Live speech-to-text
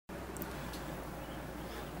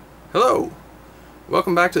Hello,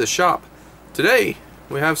 welcome back to the shop. Today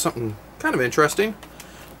we have something kind of interesting.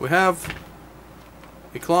 We have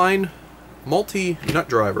a Klein multi-nut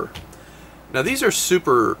driver. Now these are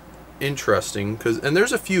super interesting and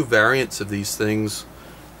there's a few variants of these things.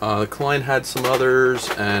 The Klein had some others,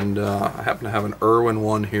 and I happen to have an Irwin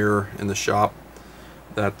one here in the shop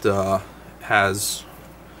that has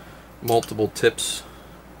multiple tips,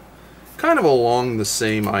 kind of along the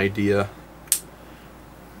same idea.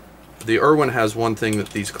 The Irwin has one thing that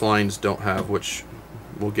these Kleins don't have, which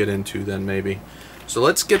we'll get into then maybe. So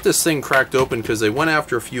let's get this thing cracked open, because they went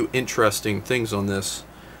after a few interesting things on this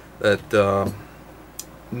that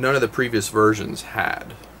none of the previous versions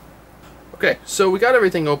had. Okay, so we got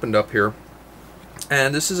everything opened up here,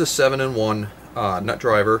 and this is a 7-in-1 nut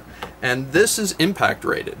driver, and this is impact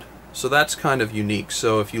rated, so that's kind of unique.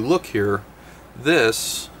 So if you look here,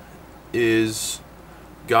 this is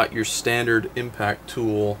got your standard impact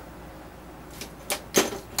tool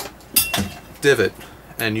divot,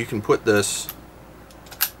 and you can put this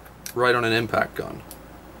right on an impact gun,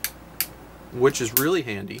 which is really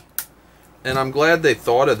handy. And I'm glad they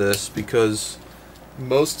thought of this, because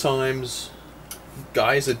most times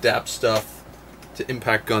guys adapt stuff to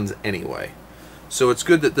impact guns anyway. So it's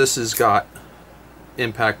good that this has got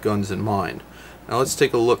impact guns in mind. Now let's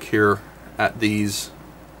take a look here at these.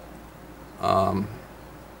 You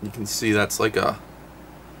can see that's like a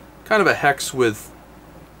kind of a hex with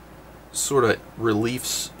sort of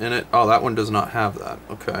reliefs in it. Oh, that one does not have that.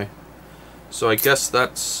 Okay, so I guess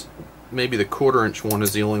that's maybe the 1/4-inch one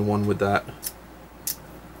is the only one with that.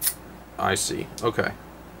 I see. Okay,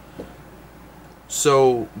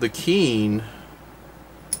 so the keen,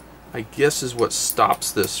 I guess, is what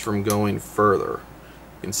stops this from going further.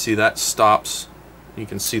 You can see that stops. You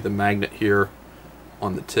can see the magnet here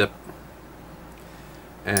on the tip,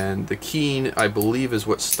 and the keen, I believe, is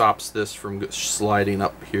what stops this from sliding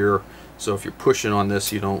up here. So if you're pushing on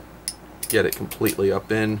this, you don't get it completely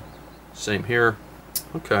up in. Same here.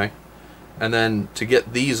 Okay, and then to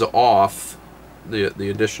get these off, the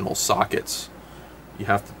additional sockets, you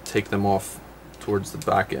have to take them off towards the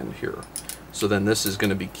back end here. So then this is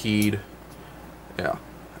going to be keyed. Yeah,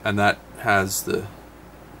 and that has the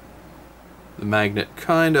magnet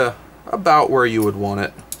kind of about where you would want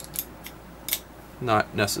it.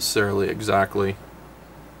 Not necessarily exactly,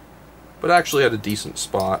 but actually at a decent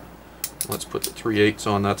spot. Let's put the 3/8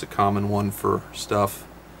 on. That's a common one for stuff.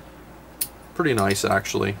 Pretty nice,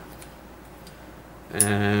 actually.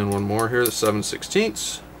 And one more here, the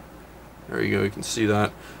 7/16. There you go. You can see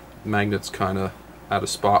that the magnet's kind of at a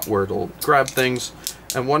spot where it'll grab things.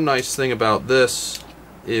 And one nice thing about this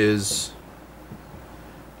is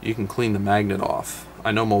you can clean the magnet off.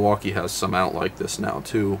 I know Milwaukee has some out like this now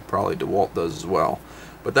too. Probably DeWalt does as well.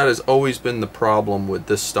 But that has always been the problem with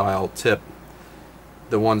this style tip.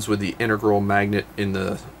 The ones with the integral magnet in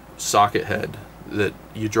the socket head, that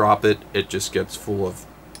you drop it, it just gets full of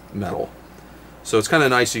metal. So it's kind of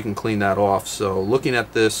nice you can clean that off. So looking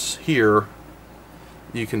at this here,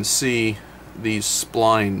 you can see these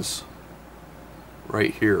splines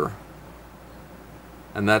right here,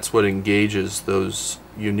 and that's what engages those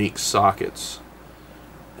unique sockets.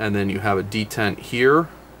 And then you have a detent here,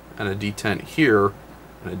 and a detent here,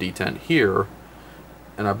 and a detent here,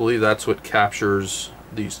 and I believe that's what captures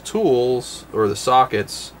these tools, or the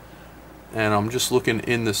sockets. And I'm just looking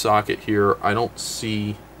in the socket here. I don't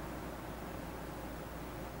see,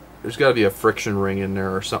 there's got to be a friction ring in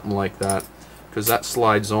there or something like that, because that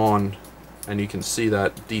slides on and you can see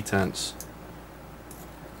that detents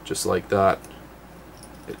just like that.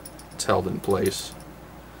 It's held in place.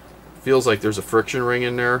 Feels like there's a friction ring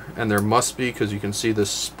in there, and there must be, because you can see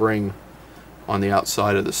this spring on the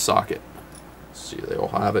outside of the socket. Let's see, they all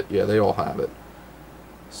have it? Yeah, they all have it.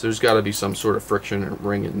 So there's got to be some sort of friction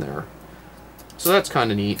ring in there. So that's kind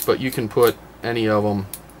of neat, but you can put any of them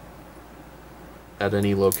at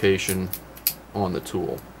any location on the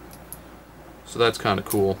tool. So that's kind of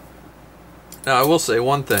cool. Now I will say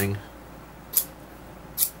one thing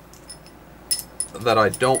that I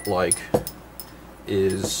don't like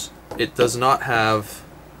is it does not have,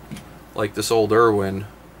 like this old Irwin,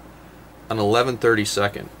 an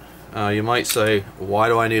 11/32. You might say, why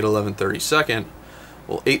do I need 11/32?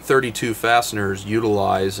 Well, 832 fasteners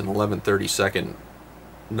utilize an 11/32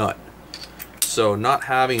 nut. So not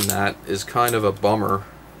having that is kind of a bummer.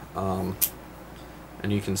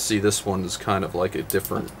 And you can see this one is kind of like a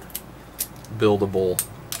different buildable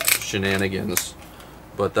shenanigans.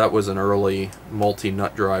 But that was an early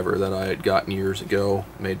multi-nut driver that I had gotten years ago,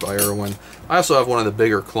 made by Irwin. I also have one of the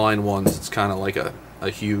bigger Klein ones. It's kind of like a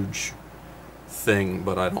huge thing,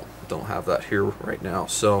 but I don't have that here right now.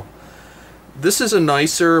 So This is a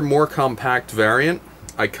nicer, more compact variant.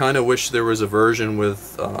 I kind of wish there was a version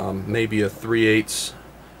with maybe a 3/8,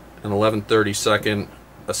 an 11/32,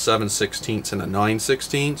 a 7/16, and a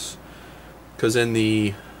 9/16, because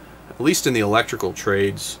at least in the electrical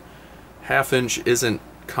trades, 1/2 inch isn't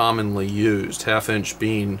commonly used. 1/2 inch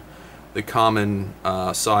being the common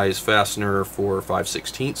size fastener for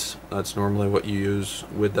 5/16. That's normally what you use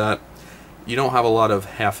with that. You don't have a lot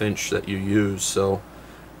of 1/2 inch that you use, so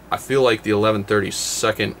I feel like the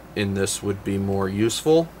 11/32 in this would be more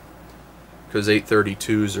useful, because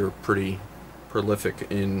 8/32s are pretty prolific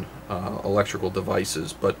in electrical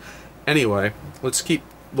devices. But anyway, let's keep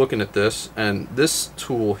looking at this. And this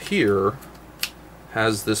tool here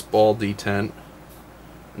has this ball detent,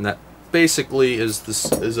 and that basically is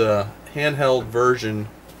a handheld version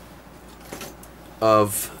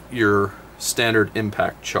of your standard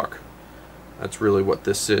impact chuck. That's really what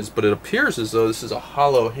this is, but it appears as though this is a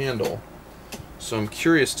hollow handle, so I'm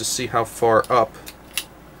curious to see how far up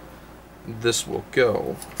this will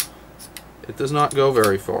go. It does not go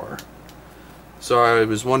very far, so I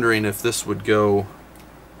was wondering if this would go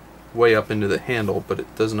way up into the handle, but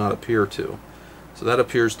it does not appear to. So that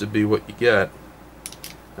appears to be what you get.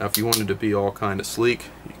 Now if you wanted to be all kind of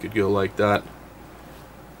sleek, you could go like that.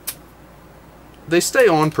 They stay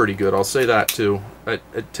on pretty good, I'll say that too.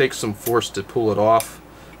 It takes some force to pull it off,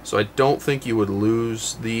 so I don't think you would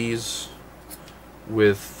lose these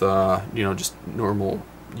with you know, just normal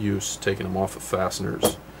use, taking them off of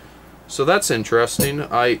fasteners. So that's interesting.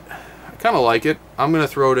 I kind of like it. I'm going to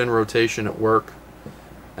throw it in rotation at work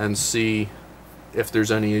and see if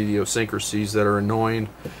there's any idiosyncrasies that are annoying.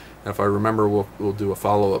 If I remember, we'll do a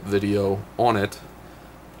follow-up video on it.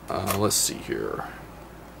 Let's see here.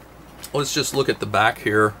 Let's just look at the back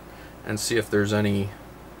here and see if there's any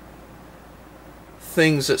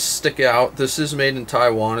things that stick out. This is made in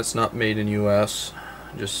Taiwan, it's not made in US,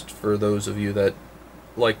 just for those of you that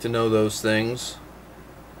like to know those things.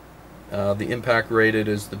 The impact rated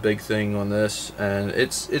is the big thing on this, and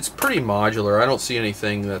it's pretty modular. I don't see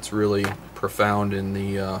anything that's really profound in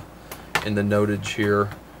the notage here.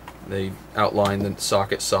 They outline the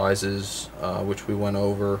socket sizes, which we went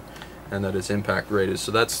over, and that it's impact rated,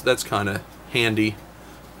 so that's kind of handy.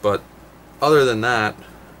 But other than that,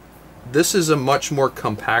 this is a much more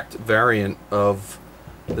compact variant of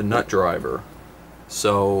the nut driver,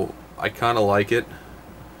 so I kind of like it.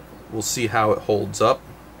 We'll see how it holds up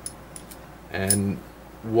and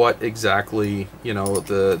what exactly, you know,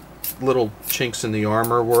 the little chinks in the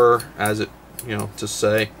armor were, as it, you know, to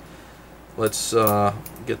say. Let's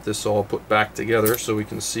get this all put back together so we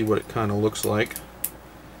can see what it kind of looks like.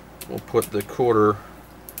 We'll put the quarter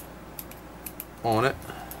on it,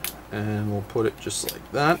 and we'll put it just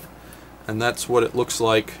like that, and that's what it looks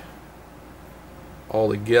like all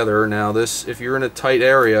together. Now this, if you're in a tight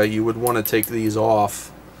area, you would want to take these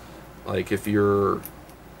off. Like if you're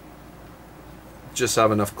just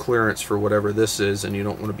have enough clearance for whatever this is and you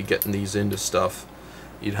don't want to be getting these into stuff,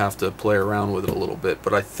 you'd have to play around with it a little bit.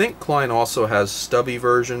 But I think Klein also has stubby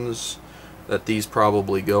versions that these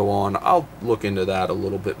probably go on. I'll look into that a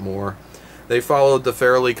little bit more. They followed the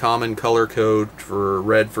fairly common color code for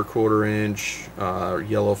red for 1/4 inch,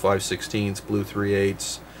 yellow 5/16, blue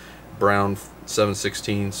 3/8, brown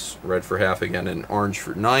 7/16, red for half again, and orange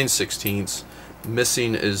for 9/16.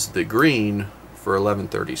 Missing is the green for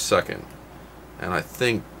 11/32, and I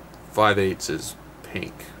think 5/8 is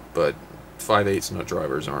pink, but 5/8 nut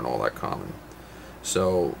drivers aren't all that common.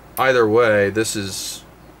 So either way, this is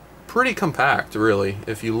pretty compact, really.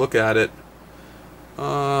 If you look at it,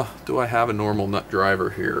 do I have a normal nut driver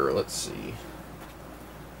here? Let's see.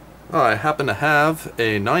 I happen to have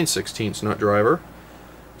a 9/16 nut driver.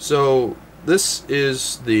 So this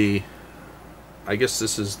is the, I guess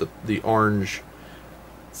this is the orange.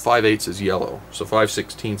 5/8 is yellow, so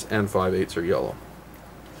 5/16 and 5/8 are yellow,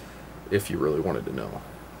 if you really wanted to know.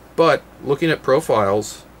 But looking at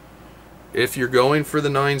profiles, if you're going for the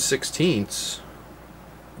 9/16,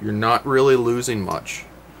 you're not really losing much.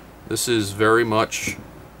 This is very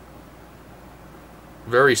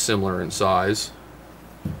similar in size.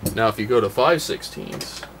 Now if you go to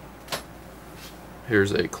 5/16,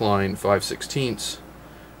 here's a Klein 5/16,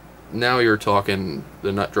 now you're talking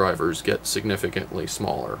the nut drivers get significantly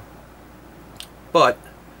smaller. But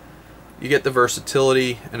you get the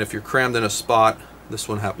versatility, and if you're crammed in a spot, this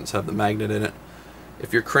one happens to have the magnet in it,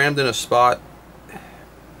 if you're crammed in a spot,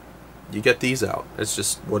 you get these out. It's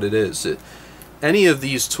just what it is. Any of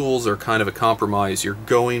these tools are kind of a compromise. You're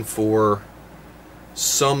going for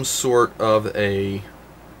some sort of a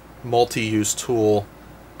multi-use tool,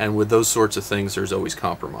 and with those sorts of things there's always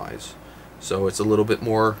compromise. So it's a little bit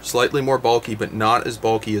more, slightly more bulky, but not as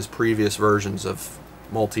bulky as previous versions of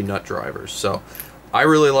multi-nut drivers. So I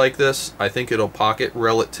really like this. I think it'll pocket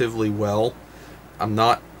relatively well. I'm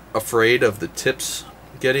not afraid of the tips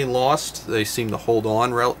getting lost. They seem to hold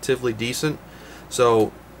on relatively decent.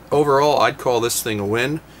 So overall, I'd call this thing a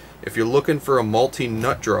win. If you're looking for a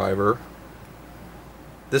multi-nut driver,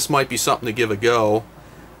 this might be something to give a go.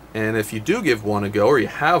 And if you do give one a go, or you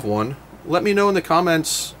have one, let me know in the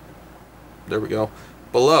comments, there we go,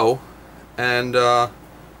 below, and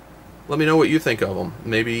let me know what you think of them.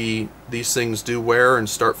 Maybe these things do wear and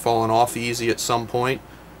start falling off easy at some point.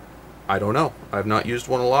 I don't know. I've not used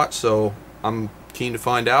one a lot, so I'm keen to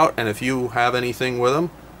find out. And if you have anything with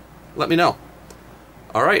them, let me know.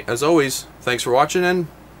 Alright, as always, thanks for watching and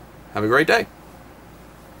have a great day.